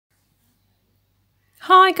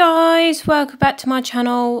Hi guys, welcome back to my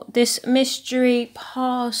channel. This mystery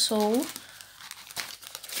parcel,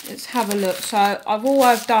 let's have a look. So all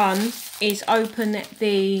I've done is open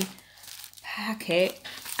the packet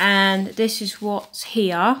and this is what's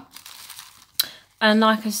here. And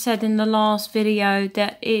like I said in the last video,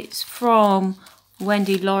 that it's from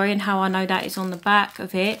Wendy and how I know that is on the back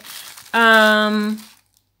of it. So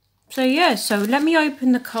yeah, so let me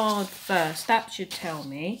open the card first. That should tell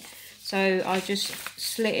me. So I just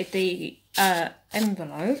slitted the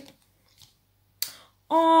envelope.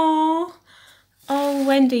 Oh,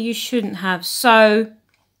 Wendy, you shouldn't have. So,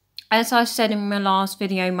 as I said in my last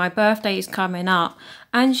video, my birthday is coming up,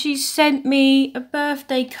 and she sent me a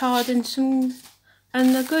birthday card and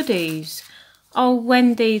the goodies. Oh,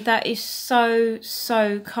 Wendy, that is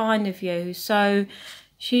so kind of you. So,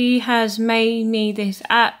 she has made me this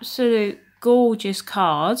absolute gorgeous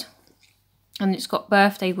card. And it's got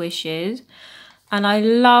birthday wishes, and I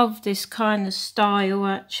love this kind of style.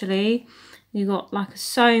 Actually, you got like a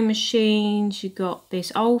sewing machine, you got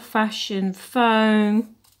this old-fashioned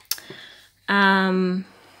foam.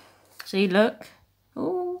 See, look.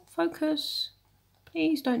 Oh, focus,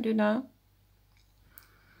 please don't do that.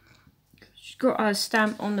 She's got a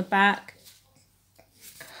stamp on the back,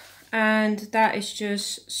 and that is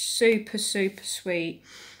just super sweet.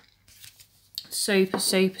 Super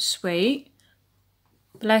sweet.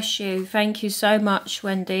 Bless you. Thank you so much,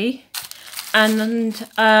 Wendy. And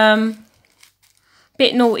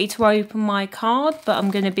bit naughty to open my card, but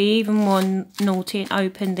I'm going to be even more naughty and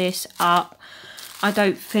open this up. I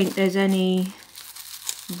don't think there's any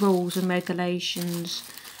rules and regulations.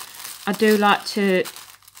 I do like to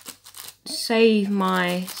save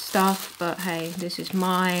my stuff, but hey, this is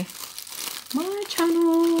my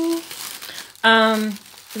channel.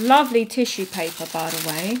 Lovely tissue paper, by the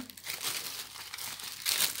way.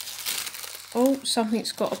 Oh,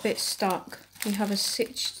 something's got a bit stuck. We have a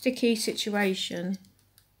sticky situation.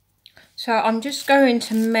 So I'm just going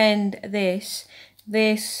to mend this.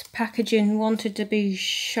 This packaging wanted to be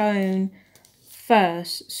shown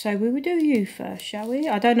first. So we will do you first, shall we?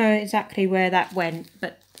 I don't know exactly where that went,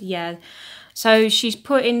 but yeah. So she's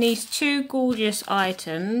put in these two gorgeous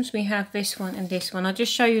items. We have this one and this one. I'll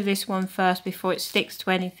just show you this one first before it sticks to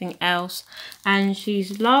anything else. And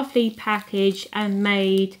she's lovely packaged and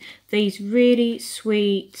made these really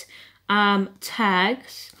sweet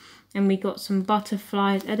tags. And we got some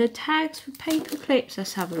butterflies. Are the tags for paper clips?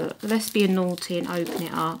 Let's have a look. Let's be a naughty and open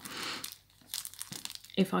it up.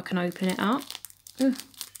 If I can open it up. Ooh.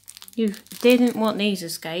 You didn't want these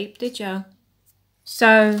escape, did you?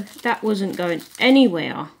 So that wasn't going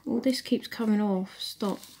anywhere. Oh, this keeps coming off.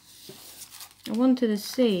 Stop. I wanted to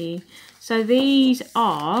see. So these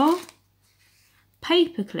are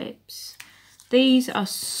paper clips. These are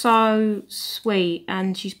so sweet,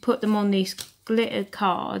 and she's put them on this glitter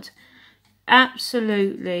card.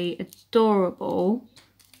 Absolutely adorable.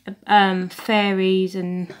 Fairies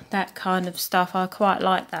and that kind of stuff. I quite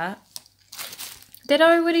like that. Did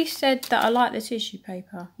I already said that I like the tissue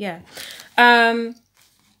paper? Yeah.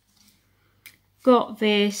 Got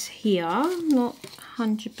this here. Not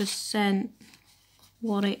 100%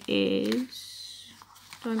 what it is.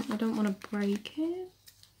 I don't want to break it.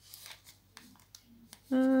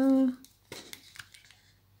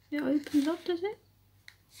 It opens up, does it?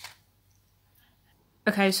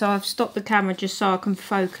 Okay, so I've stopped the camera just so I can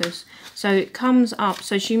focus. So it comes up.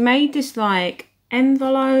 So she made this like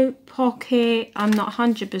envelope, pocket. I'm not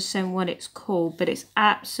 100% what it's called, but it's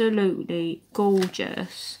absolutely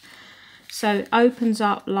gorgeous. So it opens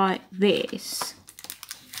up like this.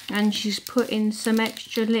 And she's put in some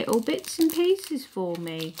extra little bits and pieces for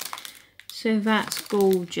me. So that's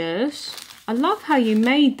gorgeous. I love how you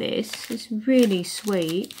made this. It's really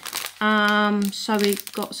sweet. So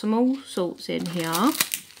we've got some all sorts in here. I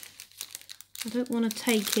don't want to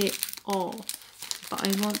take it off, but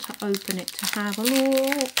I want to open it to have a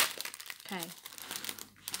look. Okay.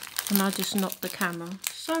 And I just knocked the camera.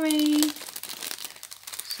 Sorry.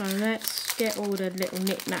 So let's get all the little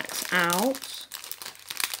knickknacks out.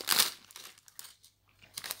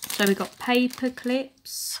 So we've got paper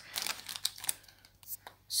clips.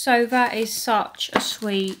 So that is such a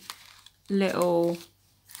sweet little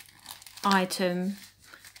item,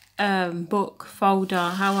 book, folder,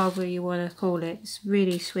 however you want to call it. It's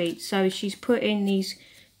really sweet. So she's put in these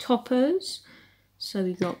toppers. So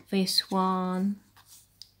we got this one.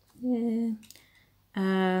 Yeah.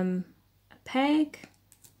 A peg.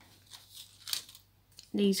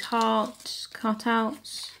 These hearts,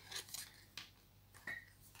 cutouts.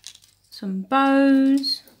 Some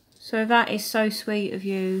bows. So that is so sweet of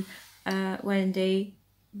you, Wendy.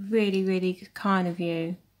 Really, really kind of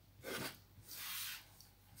you.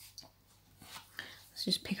 Let's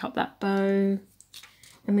just pick up that bow.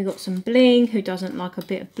 And we got some bling. Who doesn't like a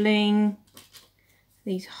bit of bling?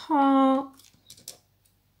 These hearts.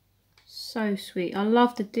 So sweet. I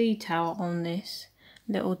love the detail on this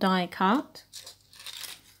little die cut.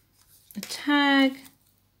 A tag.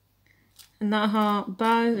 And that heart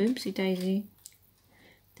bow. Oopsie daisy.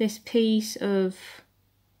 This piece of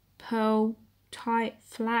pearl tight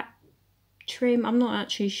flat trim. I'm not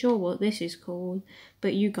actually sure what this is called,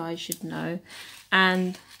 but you guys should know.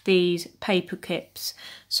 And these paper clips.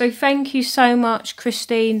 So thank you so much,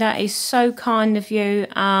 Christine. That is so kind of you.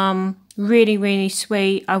 Really, really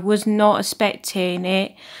sweet. I was not expecting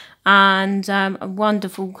it. And a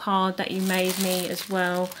wonderful card that you made me as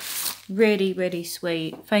well. Really, really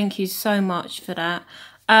sweet. Thank you so much for that.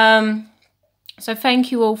 So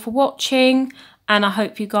thank you all for watching, and I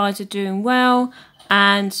hope you guys are doing well,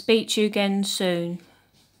 and speak to you again soon.